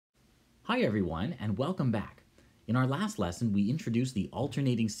Hi everyone, and welcome back. In our last lesson, we introduced the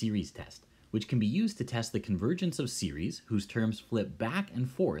alternating series test, which can be used to test the convergence of series whose terms flip back and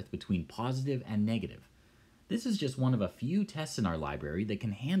forth between positive and negative. This is just one of a few tests in our library that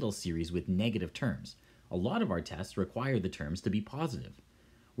can handle series with negative terms. A lot of our tests require the terms to be positive.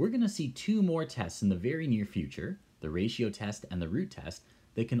 We're going to see two more tests in the very near future, the ratio test and the root test,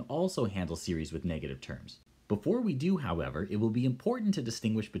 that can also handle series with negative terms. Before we do, however, it will be important to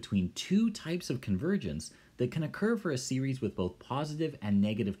distinguish between two types of convergence that can occur for a series with both positive and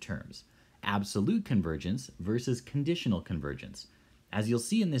negative terms: absolute convergence versus conditional convergence. As you'll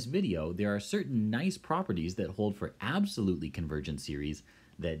see in this video, there are certain nice properties that hold for absolutely convergent series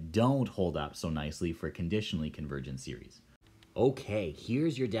that don't hold up so nicely for conditionally convergent series. Okay,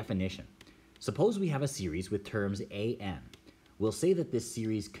 here's your definition. Suppose we have a series with terms an. We'll say that this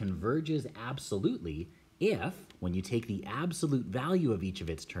series converges absolutely if, when you take the absolute value of each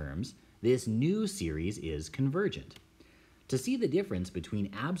of its terms, this new series is convergent. To see the difference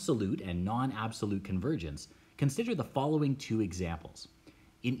between absolute and non-absolute convergence, consider the following two examples.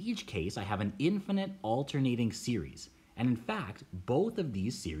 In each case, I have an infinite alternating series, and in fact, both of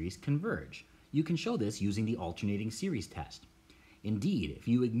these series converge. You can show this using the alternating series test. Indeed, if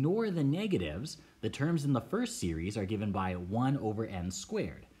you ignore the negatives, the terms in the first series are given by 1 over n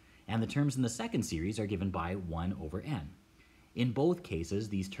squared, and the terms in the second series are given by 1 over n. In both cases,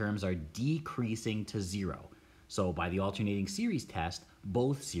 these terms are decreasing to 0, so by the alternating series test,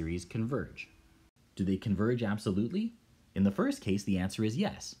 both series converge. Do they converge absolutely? In the first case, the answer is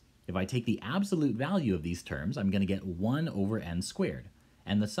yes. If I take the absolute value of these terms, I'm going to get 1 over n squared,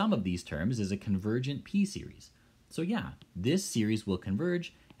 and the sum of these terms is a convergent p-series. So yeah, this series will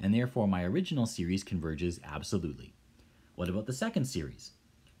converge, and therefore my original series converges absolutely. What about the second series?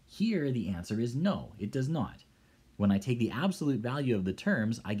 Here, the answer is no, it does not. When I take the absolute value of the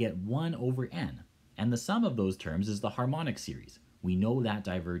terms, I get 1 over n, and the sum of those terms is the harmonic series. We know that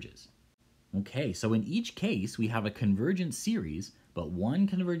diverges. Okay, so in each case, we have a convergent series, but one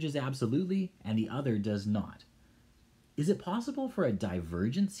converges absolutely and the other does not. Is it possible for a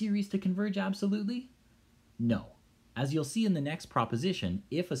divergent series to converge absolutely? No. As you'll see in the next proposition,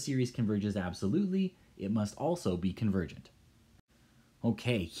 if a series converges absolutely, it must also be convergent.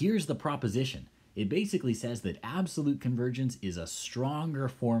 Okay, here's the proposition. It basically says that absolute convergence is a stronger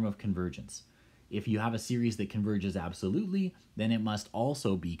form of convergence. If you have a series that converges absolutely, then it must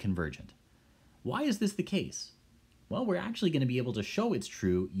also be convergent. Why is this the case? Well, we're actually going to be able to show it's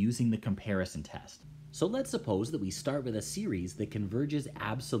true using the comparison test. So let's suppose that we start with a series that converges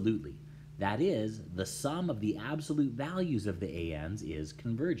absolutely. That is, the sum of the absolute values of the ANs is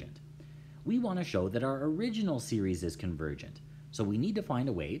convergent. We want to show that our original series is convergent. So we need to find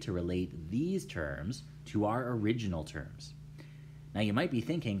a way to relate these terms to our original terms. Now you might be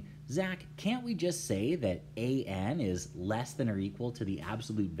thinking, Zach, can't we just say that an is less than or equal to the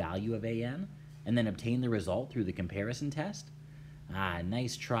absolute value of an, and then obtain the result through the comparison test?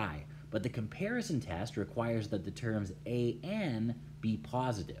 Nice try, but the comparison test requires that the terms an be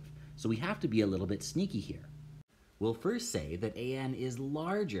positive, so we have to be a little bit sneaky here. We'll first say that an is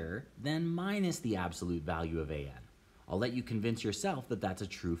larger than minus the absolute value of an. I'll let you convince yourself that that's a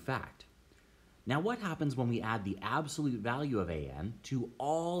true fact. Now what happens when we add the absolute value of an to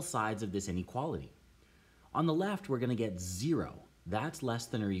all sides of this inequality? On the left, we're going to get 0. That's less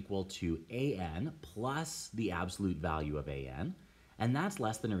than or equal to an plus the absolute value of an, and that's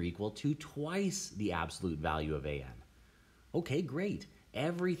less than or equal to twice the absolute value of an. Okay, great.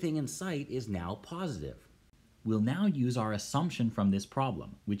 Everything in sight is now positive. We'll now use our assumption from this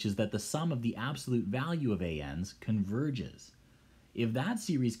problem, which is that the sum of the absolute value of ANs converges. If that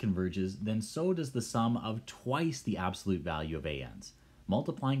series converges, then so does the sum of twice the absolute value of ANs.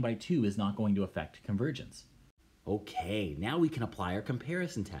 Multiplying by 2 is not going to affect convergence. Okay, now we can apply our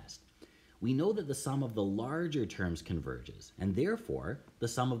comparison test. We know that the sum of the larger terms converges, and therefore the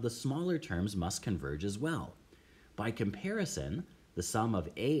sum of the smaller terms must converge as well. By comparison, the sum of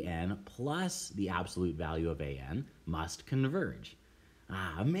an plus the absolute value of an must converge.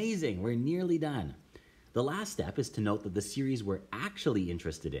 Amazing, we're nearly done. The last step is to note that the series we're actually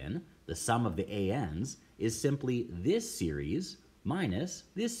interested in, the sum of the ANs, is simply this series minus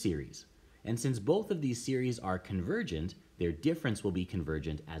this series. And since both of these series are convergent, their difference will be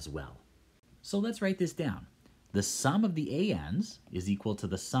convergent as well. So let's write this down. The sum of the ANs is equal to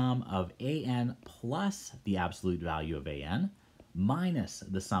the sum of an plus the absolute value of an minus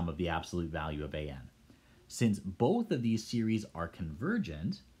the sum of the absolute value of an. Since both of these series are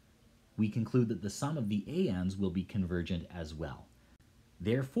convergent, we conclude that the sum of the ANs will be convergent as well.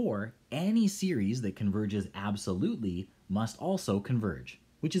 Therefore, any series that converges absolutely must also converge.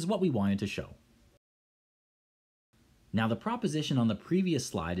 which is what we wanted to show. Now, the proposition on the previous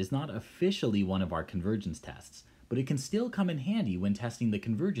slide is not officially one of our convergence tests, but it can still come in handy when testing the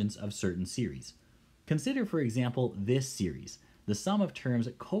convergence of certain series. Consider, for example, this series, the sum of terms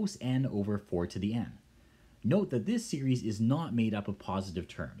cos n over 4 to the n. Note that this series is not made up of positive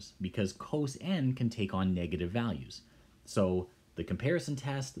terms, because cos n can take on negative values. So the comparison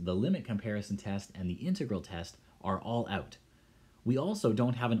test, the limit comparison test, and the integral test are all out. We also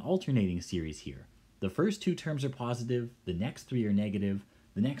don't have an alternating series here. The first two terms are positive, the next three are negative,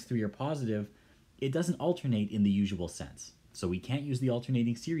 the next three are positive. It doesn't alternate in the usual sense, so we can't use the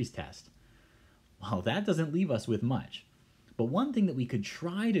alternating series test. Well, that doesn't leave us with much. But one thing that we could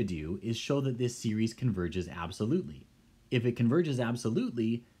try to do is show that this series converges absolutely. If it converges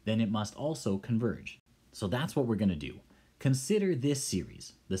absolutely, then it must also converge. So that's what we're going to do. Consider this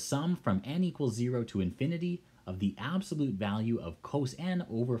series, the sum from n equals 0 to infinity of the absolute value of cos n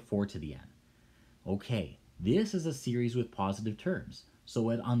over 4 to the n. Okay, this is a series with positive terms, so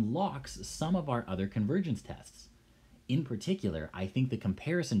it unlocks some of our other convergence tests. In particular, I think the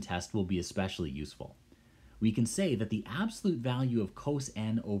comparison test will be especially useful. We can say that the absolute value of cos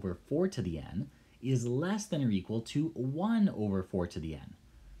n over 4 to the n is less than or equal to 1 over 4 to the n.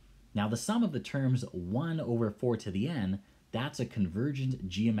 Now the sum of the terms 1 over 4 to the n, that's a convergent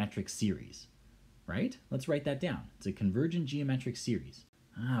geometric series, right? Let's write that down. It's a convergent geometric series.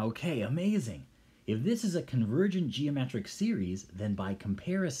 Okay, amazing. If this is a convergent geometric series, then by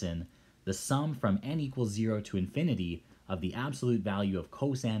comparison, the sum from n equals 0 to infinity of the absolute value of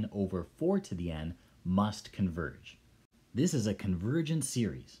cos n over 4 to the n must converge. This is a convergent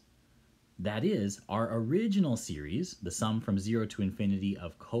series. That is, our original series, the sum from 0 to infinity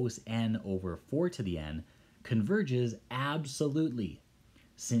of cos n over 4 to the n, converges absolutely.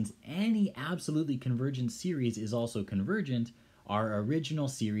 Since any absolutely convergent series is also convergent, our original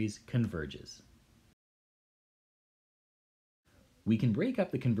series converges. We can break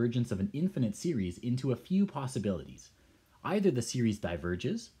up the convergence of an infinite series into a few possibilities. Either the series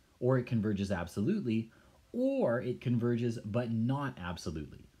diverges, or it converges absolutely, or it converges but not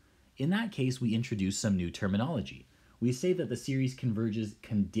absolutely. In that case, we introduce some new terminology. We say that the series converges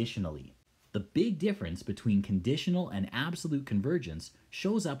conditionally. The big difference between conditional and absolute convergence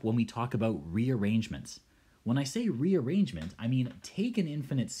shows up when we talk about rearrangements. When I say rearrangement, I mean take an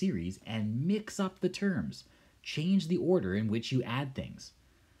infinite series and mix up the terms. Change the order in which you add things.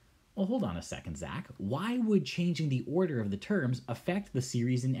 Well, hold on a second, Zach. Why would changing the order of the terms affect the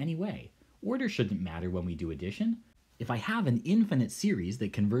series in any way? Order shouldn't matter when we do addition. If I have an infinite series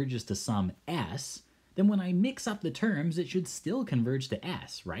that converges to some s, then when I mix up the terms, it should still converge to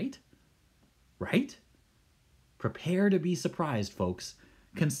s, right? Right? Prepare to be surprised, folks.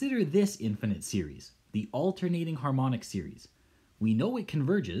 Consider this infinite series, the alternating harmonic series. We know it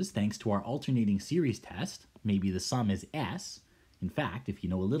converges thanks to our alternating series test. Maybe the sum is s. In fact, if you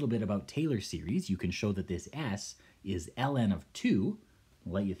know a little bit about Taylor series, you can show that this s is ln of 2.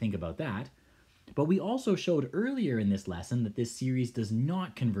 I'll let you think about that. But we also showed earlier in this lesson that this series does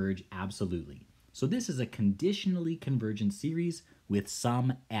not converge absolutely. So this is a conditionally convergent series with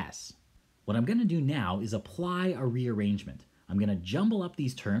some s. What I'm going to do now is apply a rearrangement. I'm going to jumble up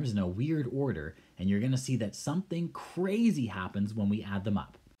these terms in a weird order, and you're going to see that something crazy happens when we add them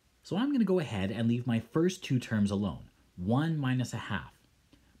up. So I'm going to go ahead and leave my first two terms alone, 1 minus a half.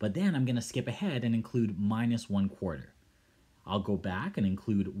 But then I'm going to skip ahead and include minus 1/4. I'll go back and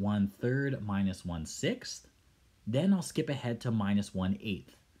include 1/3 minus 1/6. Then I'll skip ahead to minus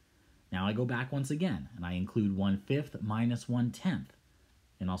 1/8. Now I go back once again, and I include 1/5 minus 1/10.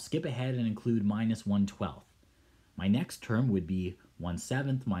 And I'll skip ahead and include minus 1/12. My next term would be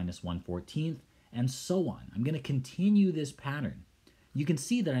 1/7 minus 1/14, and so on. I'm going to continue this pattern. You can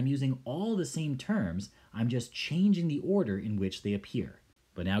see that I'm using all the same terms, I'm just changing the order in which they appear.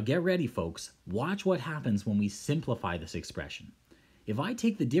 But now get ready, folks. Watch what happens when we simplify this expression. If I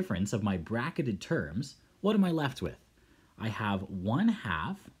take the difference of my bracketed terms, what am I left with? I have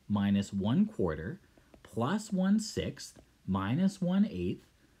 1/2 minus 1/4 plus 1/6 minus 1/8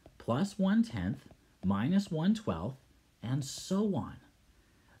 plus 1/10 minus 1/12, and so on.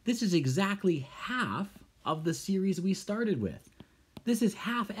 This is exactly half of the series we started with. This is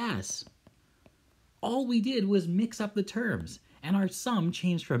half s. All we did was mix up the terms, and our sum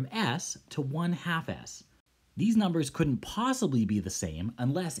changed from s to 1/2 s. These numbers couldn't possibly be the same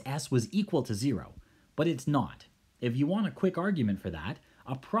unless s was equal to 0, but it's not. If you want a quick argument for that,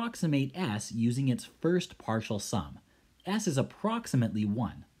 approximate s using its first partial sum. S is approximately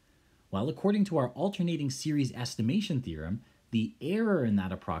 1. Well, according to our alternating series estimation theorem, the error in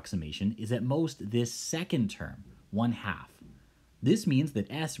that approximation is at most this second term, 1/2. This means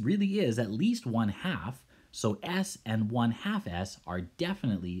that S really is at least 1/2, so S and 1/2 S are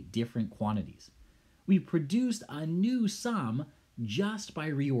definitely different quantities. We've produced a new sum just by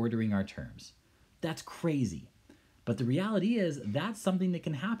reordering our terms. That's crazy. But the reality is that's something that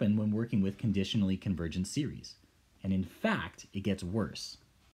can happen when working with conditionally convergent series. And in fact, it gets worse.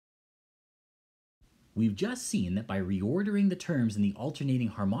 We've just seen that by reordering the terms in the alternating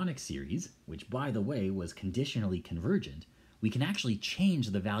harmonic series, which by the way was conditionally convergent, we can actually change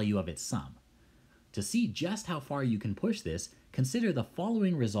the value of its sum. To see just how far you can push this, consider the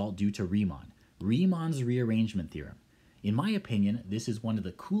following result due to Riemann's rearrangement theorem. In my opinion, this is one of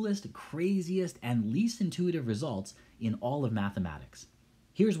the coolest, craziest, and least intuitive results in all of mathematics.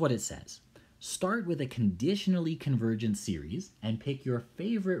 Here's what it says. Start with a conditionally convergent series and pick your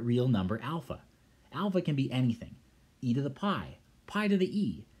favorite real number alpha. Alpha can be anything. E to the pi, pi to the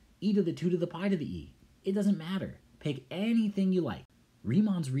e, e to the 2 to the pi to the e. It doesn't matter. Pick anything you like.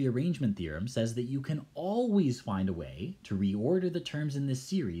 Riemann's rearrangement theorem says that you can always find a way to reorder the terms in this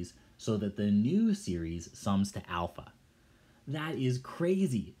series so that the new series sums to alpha. That is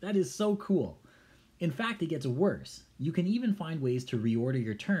crazy. That is so cool. In fact, it gets worse. You can even find ways to reorder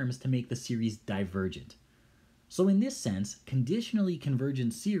your terms to make the series divergent. So in this sense, conditionally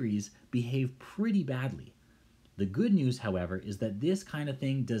convergent series behave pretty badly. The good news, however, is that this kind of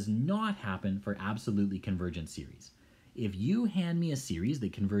thing does not happen for absolutely convergent series. If you hand me a series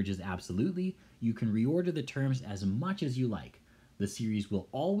that converges absolutely, you can reorder the terms as much as you like. The series will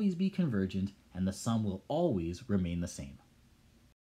always be convergent and the sum will always remain the same.